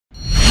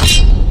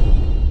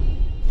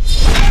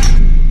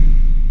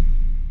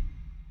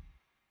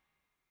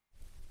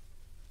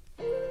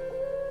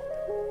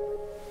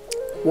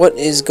What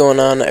is going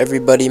on,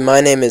 everybody? My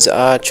name is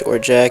Ach or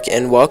Jack,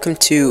 and welcome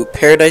to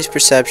Paradise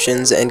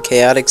Perceptions and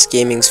Chaotix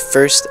Gaming's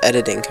first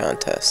editing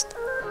contest.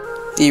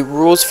 The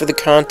rules for the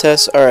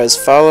contest are as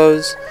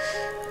follows.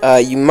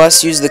 You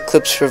must use the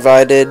clips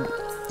provided.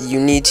 You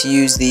need to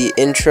use the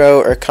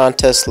intro or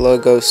contest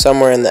logo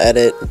somewhere in the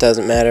edit. It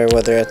doesn't matter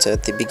whether it's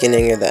at the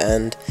beginning or the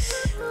end.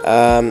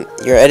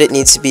 Your edit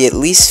needs to be at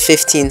least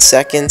 15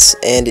 seconds,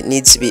 and it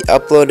needs to be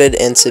uploaded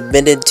and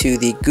submitted to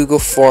the Google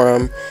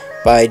forum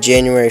by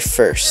January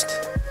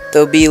 1st.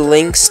 There'll be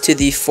links to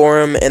the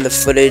forum and the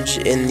footage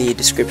in the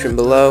description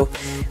below.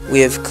 We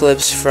have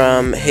clips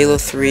from Halo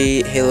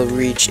 3, Halo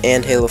Reach,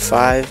 and Halo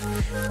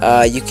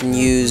 5. You can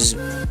use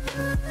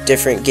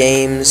different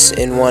games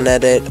in one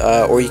edit,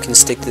 or you can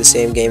stick to the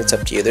same game. It's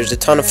up to you. There's a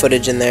ton of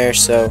footage in there,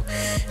 so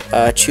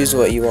choose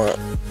what you want.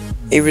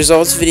 A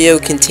results video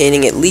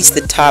containing at least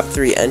the top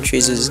 3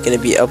 entries is going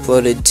to be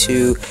uploaded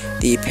to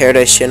the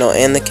Paradise channel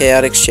and the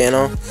Chaotix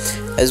channel,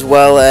 as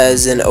well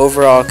as an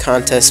overall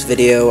contest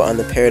video on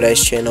the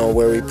Paradise channel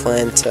where we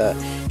plan to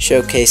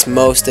showcase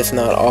most, if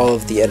not all,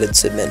 of the edits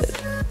submitted.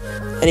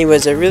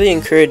 Anyways, I really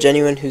encourage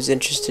anyone who's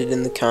interested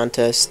in the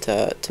contest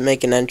to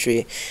make an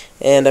entry,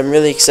 and I'm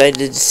really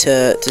excited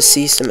to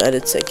see some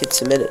edits that get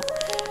submitted.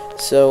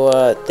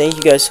 So thank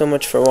you guys so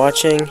much for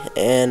watching,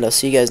 and I'll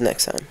see you guys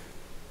next time.